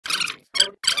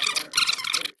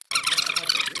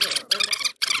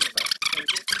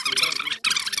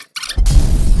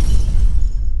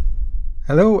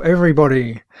Hello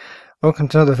everybody, welcome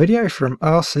to another video from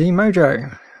RC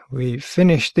Mojo. We've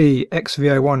finished the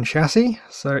XV-01 chassis,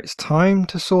 so it's time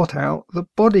to sort out the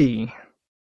body.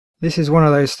 This is one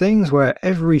of those things where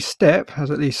every step has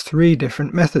at least 3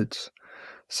 different methods.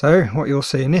 So what you'll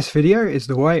see in this video is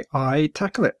the way I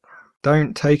tackle it.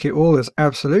 Don't take it all as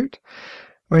absolute.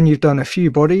 When you've done a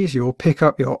few bodies, you'll pick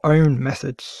up your own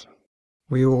methods.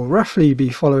 We will roughly be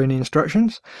following the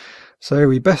instructions, so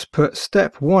we best put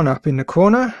step 1 up in the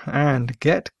corner and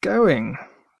get going.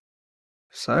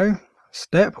 So,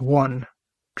 step 1,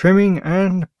 trimming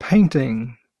and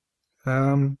painting.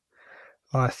 I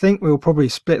think we'll probably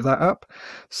split that up.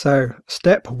 So,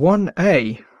 step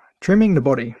 1A, trimming the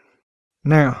body.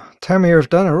 Now, Tamiya have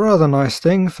done a rather nice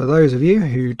thing for those of you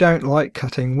who don't like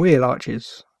cutting wheel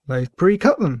arches. They've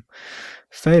pre-cut them,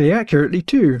 fairly accurately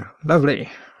too. Lovely.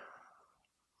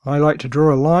 I like to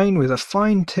draw a line with a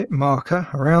fine tip marker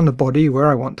around the body where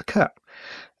I want to cut.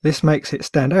 This makes it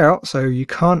stand out so you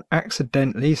can't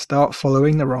accidentally start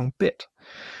following the wrong bit.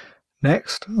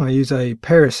 Next, I use a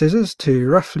pair of scissors to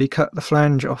roughly cut the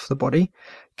flange off the body,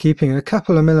 keeping a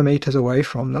couple of millimeters away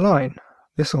from the line.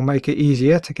 This will make it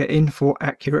easier to get in for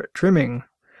accurate trimming.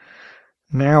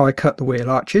 Now I cut the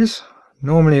wheel arches.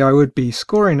 Normally I would be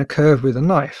scoring a curve with a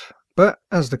knife, but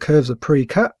as the curves are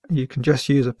pre-cut, you can just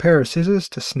use a pair of scissors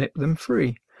to snip them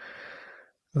free.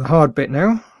 The hard bit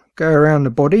now, go around the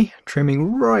body,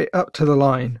 trimming right up to the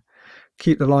line.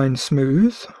 Keep the line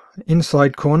smooth.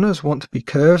 Inside corners want to be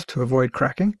curved to avoid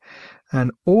cracking, and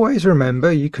always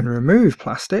remember you can remove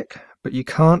plastic, but you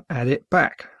can't add it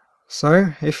back.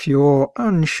 So if you're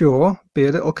unsure, be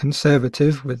a little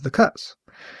conservative with the cuts.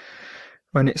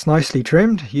 When it's nicely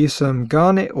trimmed, use some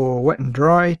garnet or wet and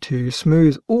dry to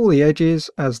smooth all the edges,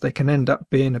 as they can end up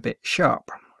being a bit sharp.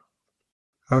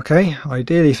 Okay,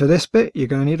 ideally for this bit you're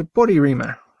going to need a body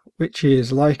reamer, which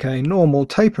is like a normal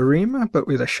taper reamer but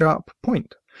with a sharp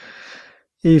point.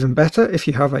 Even better if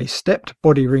you have a stepped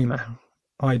body reamer.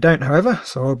 I don't, however,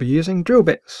 so I'll be using drill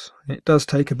bits. It does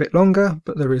take a bit longer,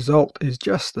 but the result is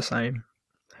just the same.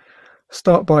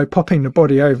 Start by popping the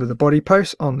body over the body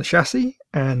post on the chassis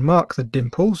and mark the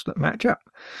dimples that match up.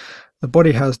 The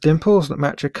body has dimples that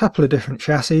match a couple of different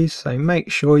chassis, so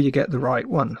make sure you get the right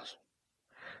ones.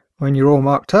 When you're all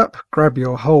marked up, grab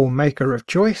your hole maker of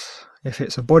choice. If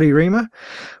it's a body reamer,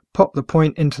 pop the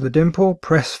point into the dimple,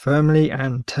 press firmly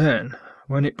and turn.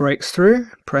 When it breaks through,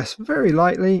 press very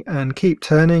lightly and keep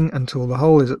turning until the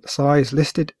hole is at the size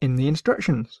listed in the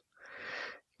instructions.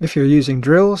 If you're using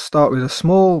drills, start with a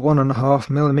small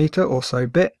 1.5mm or so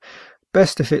bit,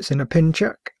 best if it's in a pin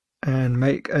chuck, and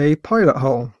make a pilot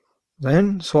hole.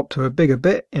 Then swap to a bigger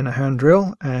bit in a hand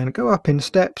drill and go up in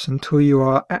steps until you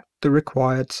are at the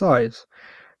required size.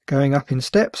 Going up in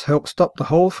steps helps stop the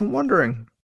hole from wandering.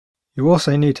 You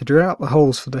also need to drill out the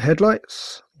holes for the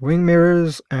headlights, wing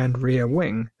mirrors and rear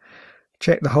wing.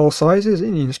 Check the hole sizes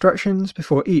in the instructions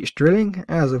before each drilling,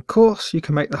 as of course you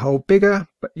can make the hole bigger,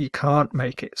 but you can't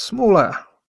make it smaller.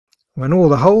 When all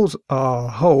the holes are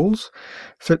holes,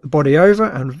 flip the body over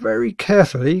and very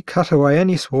carefully cut away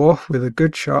any swarf with a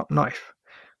good sharp knife.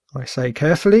 I say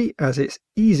carefully as it's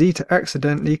easy to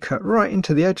accidentally cut right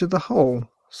into the edge of the hole,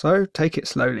 so take it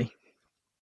slowly.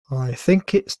 I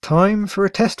think it's time for a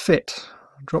test fit.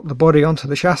 Drop the body onto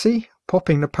the chassis,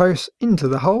 popping the posts into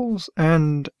the holes,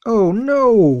 and oh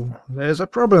no, there's a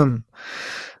problem.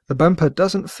 The bumper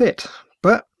doesn't fit,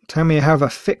 but Tamiya have a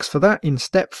fix for that in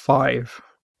step 5.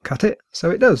 Cut it so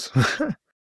it does.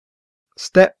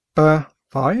 Step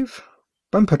 5,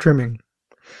 bumper trimming.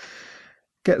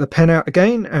 Get the pen out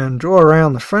again and draw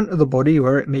around the front of the body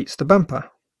where it meets the bumper.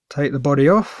 Take the body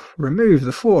off, remove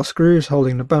the 4 screws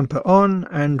holding the bumper on,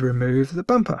 and remove the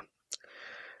bumper.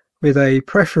 With a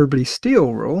preferably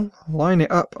steel rule, line it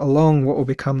up along what will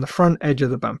become the front edge of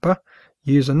the bumper.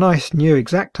 Use a nice new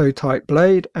X-Acto type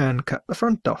blade and cut the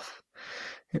front off.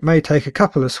 It may take a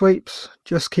couple of sweeps,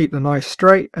 just keep the knife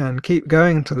straight and keep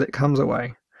going until it comes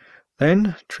away.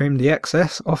 Then trim the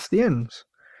excess off the ends.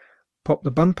 Pop the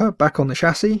bumper back on the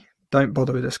chassis, don't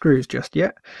bother with the screws just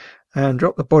yet, and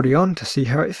drop the body on to see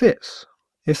how it fits.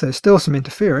 If there's still some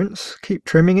interference, keep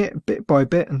trimming it bit by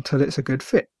bit until it's a good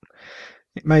fit.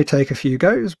 It may take a few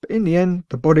goes, but in the end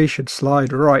the body should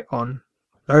slide right on.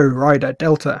 Oh, Rider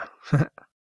Delta!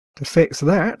 To fix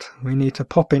that, we need to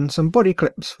pop in some body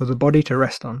clips for the body to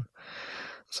rest on.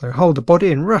 So hold the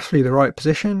body in roughly the right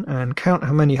position and count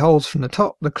how many holes from the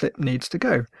top the clip needs to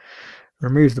go.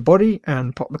 Remove the body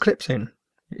and pop the clips in.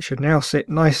 It should now sit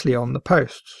nicely on the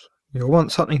posts. You'll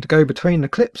want something to go between the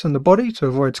clips and the body to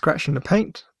avoid scratching the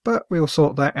paint, but we'll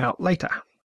sort that out later.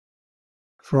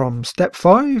 From step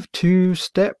 5 to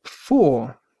step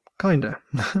 4, kinda.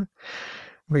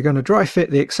 We're going to dry fit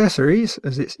the accessories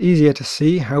as it's easier to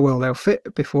see how well they'll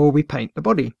fit before we paint the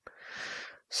body.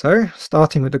 So,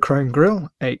 starting with the chrome grille,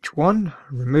 H1,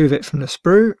 remove it from the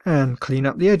sprue and clean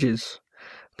up the edges.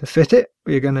 To fit it,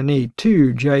 we're going to need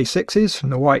 2 J6s from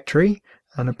the white tree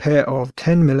and a pair of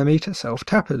 10mm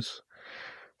self-tappers.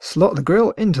 Slot the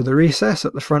grille into the recess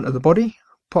at the front of the body,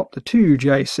 pop the 2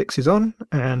 J6s on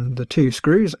and the 2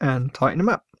 screws and tighten them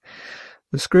up.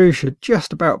 The screws should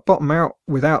just about bottom out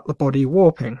without the body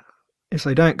warping. If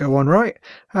they don't go on right,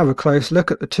 have a close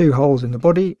look at the 2 holes in the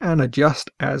body and adjust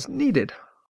as needed.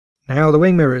 Now the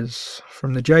wing mirrors.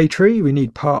 From the J tree we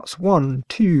need parts 1,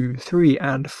 2, 3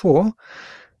 and 4.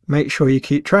 Make sure you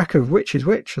keep track of which is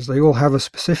which as they all have a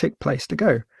specific place to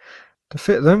go. To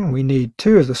fit them we need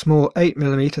 2 of the small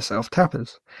 8mm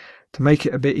self-tappers. To make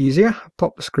it a bit easier,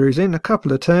 pop the screws in a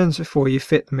couple of turns before you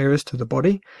fit the mirrors to the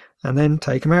body and then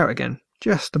take them out again,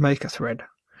 just to make a thread.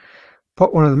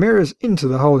 Pop one of the mirrors into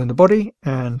the hole in the body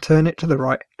and turn it to the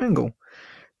right angle.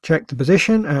 Check the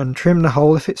position and trim the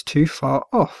hole if it's too far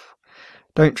off.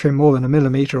 Don't trim more than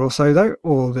 1mm or so though,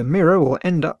 or the mirror will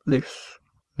end up loose.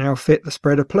 Now fit the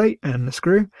spreader plate and the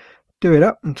screw. Do it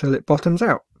up until it bottoms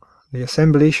out. The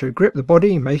assembly should grip the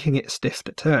body, making it stiff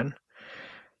to turn.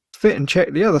 Fit and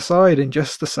check the other side in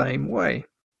just the same way.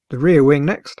 The rear wing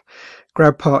next.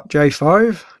 Grab part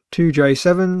J5, 2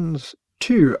 J7s,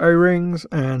 2 O-rings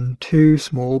and 2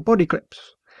 small body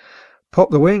clips. Pop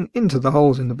the wing into the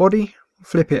holes in the body,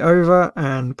 flip it over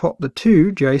and pop the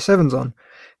 2 J7s on.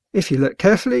 If you look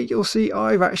carefully you'll see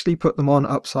I've actually put them on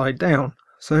upside down,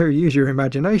 so use your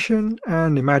imagination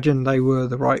and imagine they were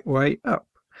the right way up.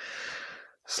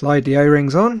 Slide the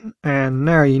O-rings on, and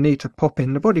now you need to pop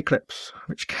in the body clips,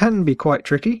 which can be quite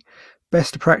tricky.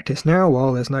 Best to practice now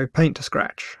while there's no paint to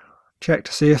scratch. Check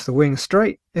to see if the wing's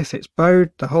straight. If it's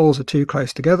bowed, the holes are too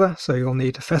close together, so you'll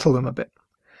need to fettle them a bit.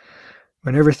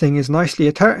 When everything is nicely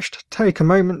attached, take a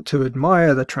moment to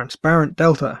admire the transparent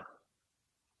delta.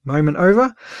 Moment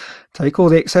over, take all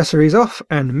the accessories off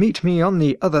and meet me on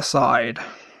the other side.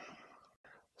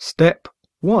 Step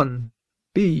 1.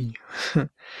 B.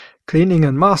 Cleaning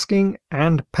and masking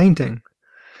and painting.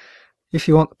 If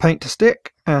you want the paint to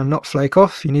stick and not flake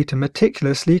off, you need to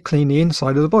meticulously clean the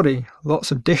inside of the body.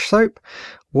 Lots of dish soap,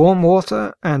 warm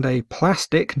water and a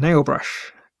plastic nail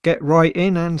brush. Get right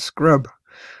in and scrub.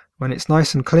 When it's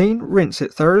nice and clean, rinse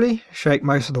it thoroughly, shake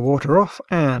most of the water off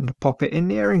and pop it in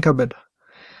the airing cupboard.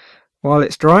 While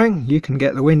it's drying, you can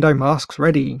get the window masks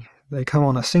ready. They come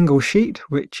on a single sheet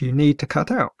which you need to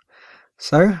cut out.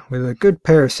 So, with a good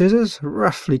pair of scissors,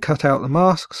 roughly cut out the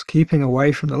masks, keeping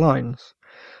away from the lines.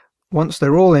 Once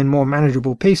they're all in more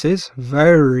manageable pieces,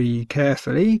 very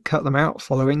carefully cut them out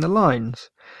following the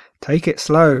lines. Take it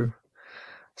slow.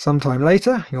 Sometime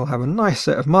later, you'll have a nice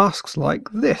set of masks like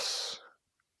this.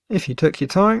 If you took your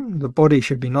time, the body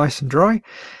should be nice and dry.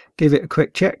 Give it a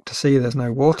quick check to see there's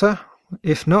no water.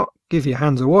 If not, give your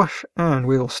hands a wash and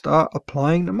we'll start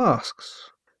applying the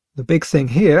masks. The big thing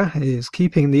here is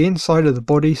keeping the inside of the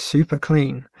body super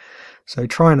clean, so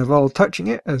try and avoid touching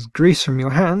it as grease from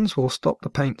your hands will stop the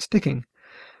paint sticking.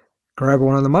 Grab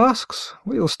one of the masks.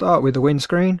 We'll start with the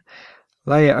windscreen.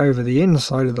 Lay it over the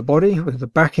inside of the body with the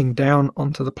backing down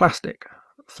onto the plastic.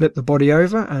 Flip the body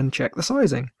over and check the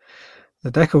sizing.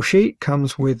 The decal sheet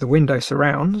comes with the window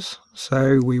surrounds,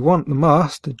 so we want the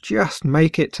mask to just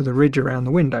make it to the ridge around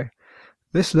the window.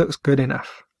 This looks good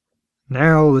enough.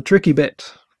 Now the tricky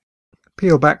bit.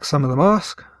 Peel back some of the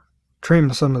mask,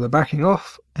 trim some of the backing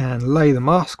off and lay the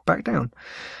mask back down.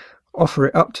 Offer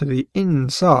it up to the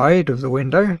inside of the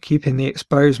window, keeping the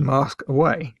exposed mask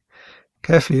away.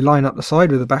 Carefully line up the side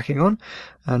with the backing on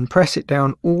and press it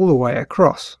down all the way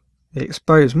across. The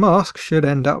exposed mask should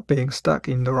end up being stuck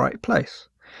in the right place.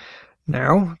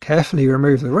 Now carefully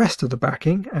remove the rest of the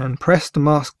backing and press the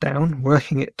mask down,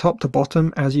 working it top to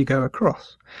bottom as you go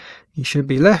across. You should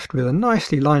be left with a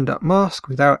nicely lined up mask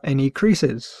without any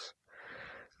creases.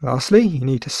 Lastly, you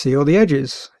need to seal the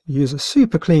edges. Use a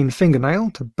super clean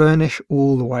fingernail to burnish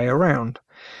all the way around.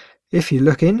 If you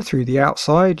look in through the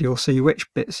outside, you'll see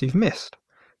which bits you've missed.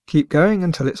 Keep going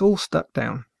until it's all stuck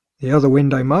down. The other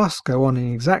window masks go on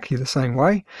in exactly the same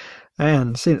way,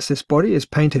 and since this body is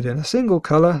painted in a single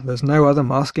colour, there's no other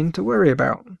masking to worry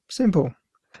about. Simple.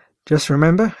 Just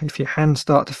remember, if your hands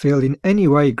start to feel in any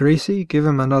way greasy, give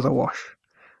them another wash.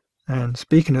 And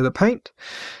speaking of the paint,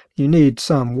 you need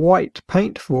some white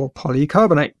paint for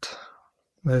polycarbonate.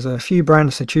 There's a few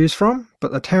brands to choose from,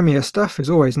 but the Tamiya stuff is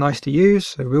always nice to use,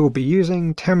 so we'll be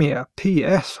using Tamiya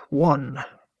PS1.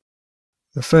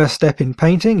 The first step in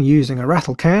painting using a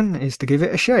rattle can is to give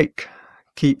it a shake.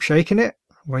 Keep shaking it.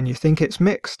 When you think it's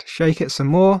mixed, shake it some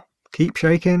more, Keep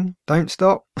shaking, don't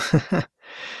stop.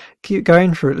 Keep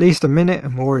going for at least a minute,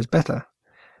 and more is better.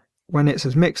 When it's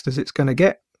as mixed as it's going to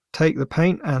get, take the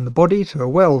paint and the body to a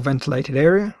well ventilated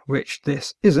area, which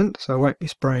this isn't, so I won't be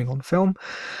spraying on film.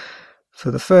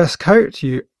 For the first coat,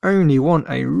 you only want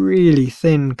a really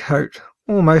thin coat,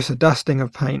 almost a dusting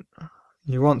of paint.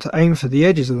 You want to aim for the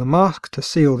edges of the mask to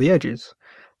seal the edges.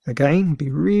 Again, be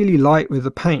really light with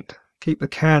the paint. Keep the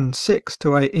can 6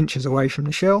 to 8 inches away from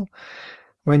the shell.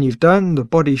 When you've done, the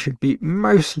body should be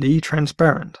mostly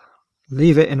transparent.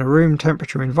 Leave it in a room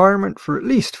temperature environment for at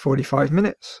least 45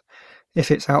 minutes. If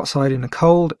it's outside in the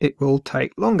cold, it will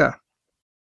take longer.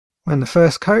 When the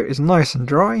first coat is nice and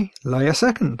dry, lay a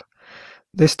second.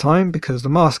 This time, because the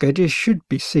mask edges should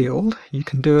be sealed, you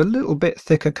can do a little bit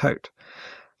thicker coat.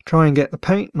 Try and get the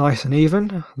paint nice and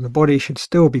even. The body should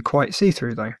still be quite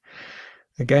see-through though.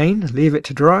 Again, leave it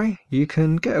to dry. You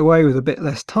can get away with a bit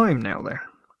less time now there.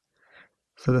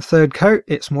 For the third coat,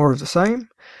 it's more of the same.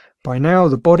 By now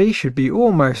the body should be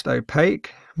almost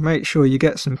opaque. Make sure you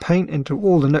get some paint into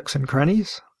all the nooks and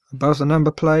crannies, above the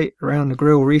number plate, around the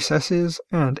grille recesses,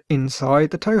 and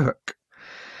inside the tow hook.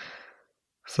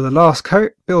 For the last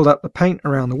coat, build up the paint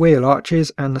around the wheel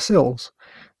arches and the sills.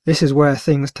 This is where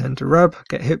things tend to rub,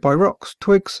 get hit by rocks,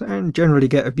 twigs, and generally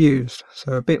get abused,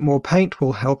 so a bit more paint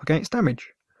will help against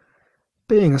damage.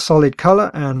 Being a solid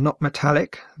colour and not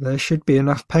metallic, there should be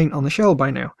enough paint on the shell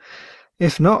by now.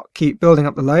 If not, keep building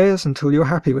up the layers until you're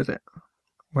happy with it.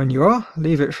 When you are,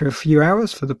 leave it for a few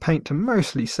hours for the paint to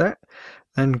mostly set,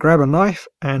 then grab a knife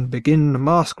and begin the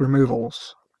mask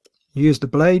removals. Use the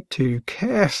blade to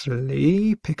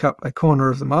carefully pick up a corner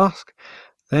of the mask,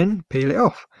 then peel it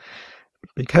off.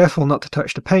 Be careful not to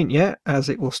touch the paint yet, as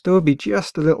it will still be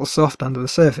just a little soft under the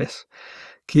surface.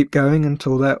 Keep going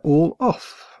until they're all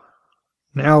off.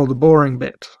 Now the boring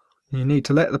bit. You need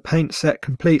to let the paint set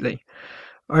completely.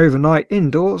 Overnight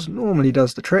indoors normally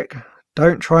does the trick.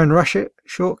 Don't try and rush it.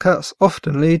 Shortcuts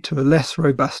often lead to a less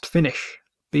robust finish.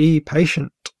 Be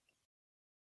patient.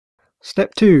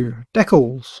 Step 2.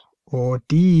 Decals, or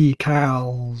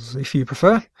decals if you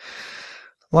prefer.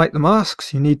 Like the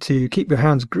masks, you need to keep your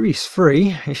hands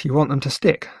grease-free if you want them to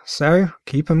stick, so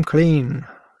keep them clean.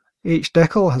 Each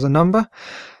decal has a number,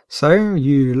 so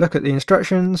you look at the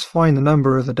instructions, find the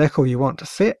number of the decal you want to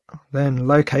fit, then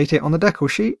locate it on the decal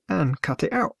sheet and cut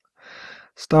it out.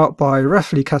 Start by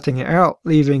roughly cutting it out,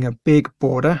 leaving a big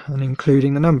border and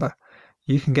including the number.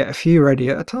 You can get a few ready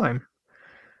at a time.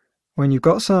 When you've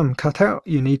got some cut out,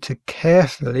 you need to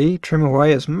carefully trim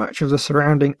away as much of the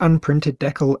surrounding unprinted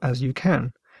decal as you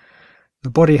can. The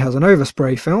body has an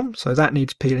overspray film, so that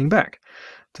needs peeling back.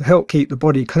 To help keep the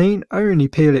body clean, only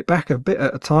peel it back a bit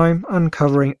at a time,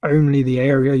 uncovering only the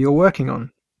area you're working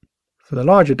on. For the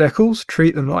larger decals,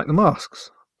 treat them like the masks.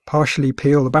 Partially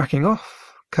peel the backing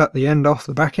off, cut the end off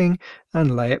the backing,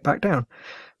 and lay it back down.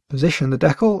 Position the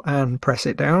decal and press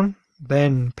it down,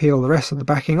 then peel the rest of the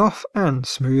backing off and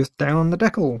smooth down the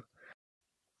decal.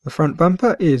 The front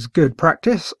bumper is good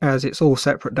practice as it's all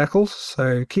separate decals,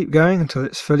 so keep going until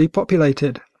it's fully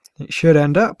populated. It should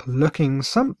end up looking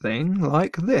something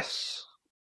like this.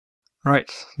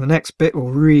 Right, the next bit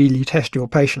will really test your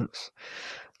patience.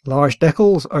 Large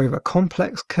decals over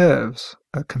complex curves,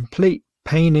 a complete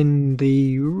pain in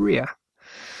the rear.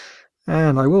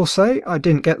 And I will say I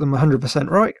didn't get them 100%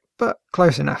 right, but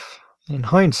close enough. In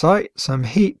hindsight, some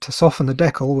heat to soften the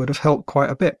decal would have helped quite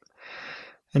a bit.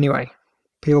 Anyway,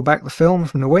 peel back the film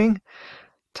from the wing,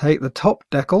 take the top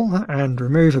decal and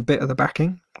remove a bit of the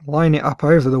backing, line it up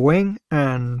over the wing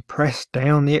and press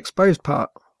down the exposed part.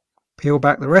 Peel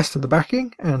back the rest of the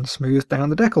backing and smooth down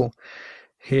the decal.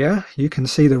 Here you can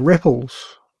see the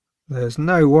ripples. There's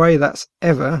no way that's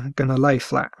ever going to lay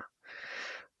flat.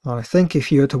 I think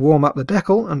if you were to warm up the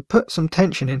decal and put some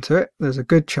tension into it, there's a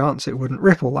good chance it wouldn't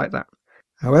ripple like that.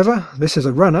 However, this is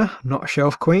a runner, not a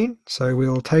shelf queen, so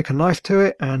we'll take a knife to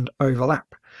it and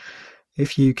overlap.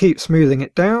 If you keep smoothing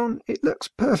it down, it looks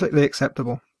perfectly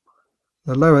acceptable.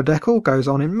 The lower decal goes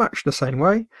on in much the same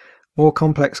way, more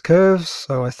complex curves,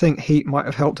 so I think heat might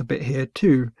have helped a bit here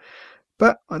too,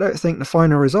 but I don't think the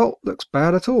final result looks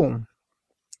bad at all.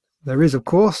 There is of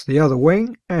course the other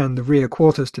wing and the rear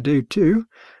quarters to do too,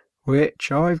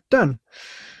 which I've done.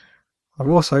 I've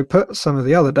also put some of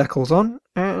the other decals on,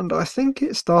 and I think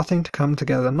it's starting to come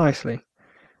together nicely.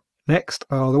 Next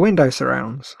are the window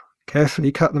surrounds.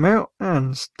 Carefully cut them out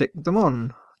and stick them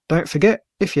on. Don't forget,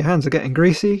 if your hands are getting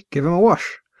greasy, give them a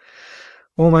wash.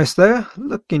 Almost there,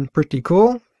 looking pretty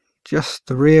cool. Just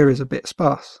the rear is a bit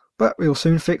sparse, but we'll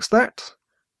soon fix that.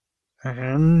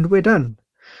 And we're done.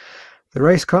 The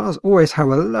race cars always have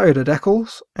a load of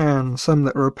decals, and some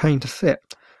that are a pain to fit.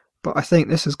 but I think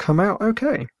this has come out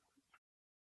okay.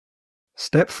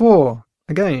 Step 4,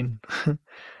 again.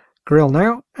 Grill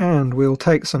now, and we'll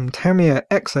take some Tamiya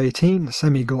X18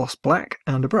 semi-gloss black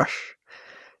and a brush.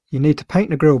 You need to paint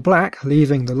the grill black,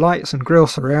 leaving the lights and grill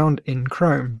surround in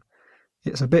chrome.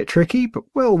 It's a bit tricky, but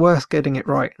well worth getting it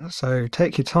right, so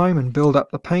take your time and build up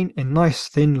the paint in nice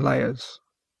thin layers.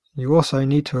 You also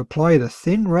need to apply the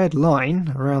thin red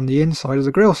line around the inside of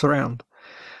the grill surround.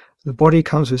 The body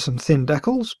comes with some thin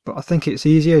decals, but I think it's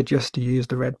easier just to use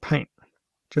the red paint.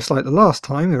 Just like the last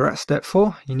time we were at step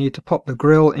 4, you need to pop the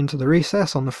grill into the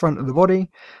recess on the front of the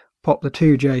body, pop the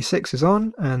 2 J6s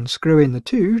on, and screw in the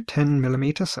 2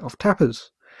 10mm self-tappers.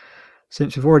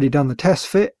 Since we've already done the test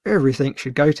fit, everything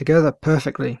should go together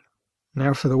perfectly.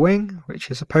 Now for the wing, which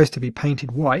is supposed to be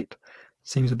painted white.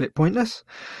 Seems a bit pointless,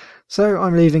 so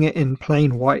I'm leaving it in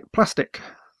plain white plastic.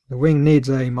 The wing needs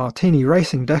a Martini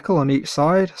racing decal on each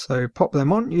side, so pop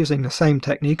them on using the same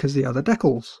technique as the other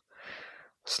decals.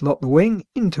 Slot the wing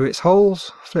into its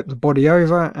holes, flip the body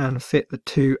over and fit the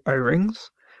 2 O-rings.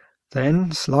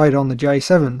 Then slide on the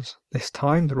J7s, this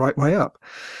time the right way up.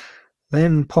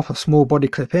 Then pop a small body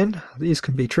clip in. These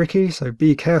can be tricky, so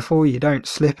be careful you don't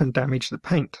slip and damage the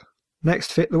paint.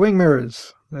 Next, fit the wing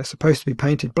mirrors. They're supposed to be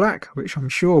painted black, which I'm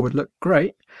sure would look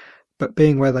great, but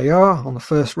being where they are, on the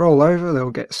first roll over they'll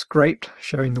get scraped,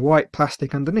 showing the white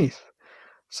plastic underneath.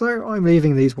 So I'm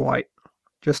leaving these white.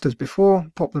 Just as before,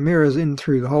 pop the mirrors in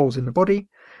through the holes in the body,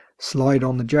 slide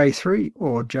on the J3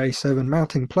 or J7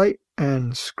 mounting plate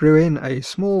and screw in a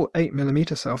small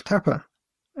 8mm self-tapper,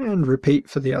 and repeat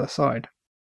for the other side.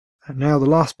 And now the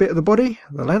last bit of the body,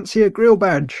 the Lancia grill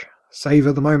badge.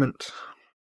 Savour the moment.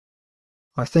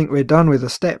 I think we're done with the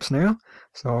steps now,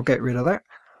 so I'll get rid of that.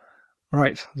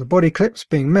 Right, the body clips,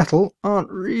 being metal, aren't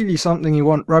really something you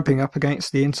want rubbing up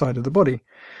against the inside of the body.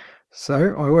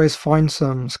 So I always find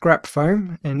some scrap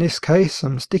foam, in this case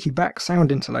some sticky back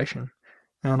sound insulation,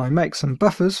 and I make some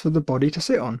buffers for the body to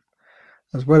sit on.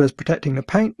 As well as protecting the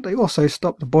paint, they also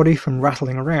stop the body from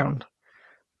rattling around.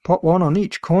 Pop one on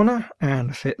each corner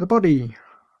and fit the body.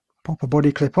 Pop a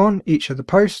body clip on each of the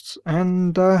posts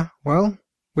and, well,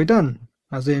 we're done.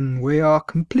 As in, we are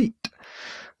complete.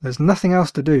 There's nothing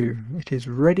else to do. It is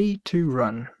ready to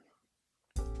run.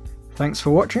 Thanks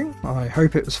for watching. I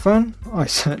hope it was fun. I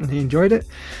certainly enjoyed it.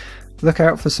 Look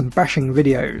out for some bashing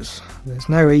videos. There's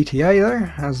no ETA though,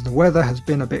 as the weather has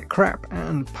been a bit crap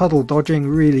and puddle dodging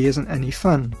really isn't any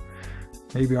fun.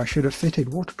 Maybe I should have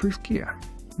fitted waterproof gear.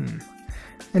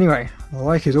 Anyway, a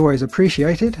like is always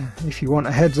appreciated. If you want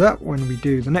a heads up when we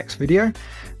do the next video,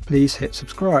 please hit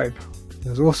subscribe.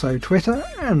 There's also Twitter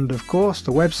and of course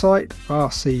the website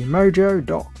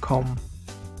rcmojo.com.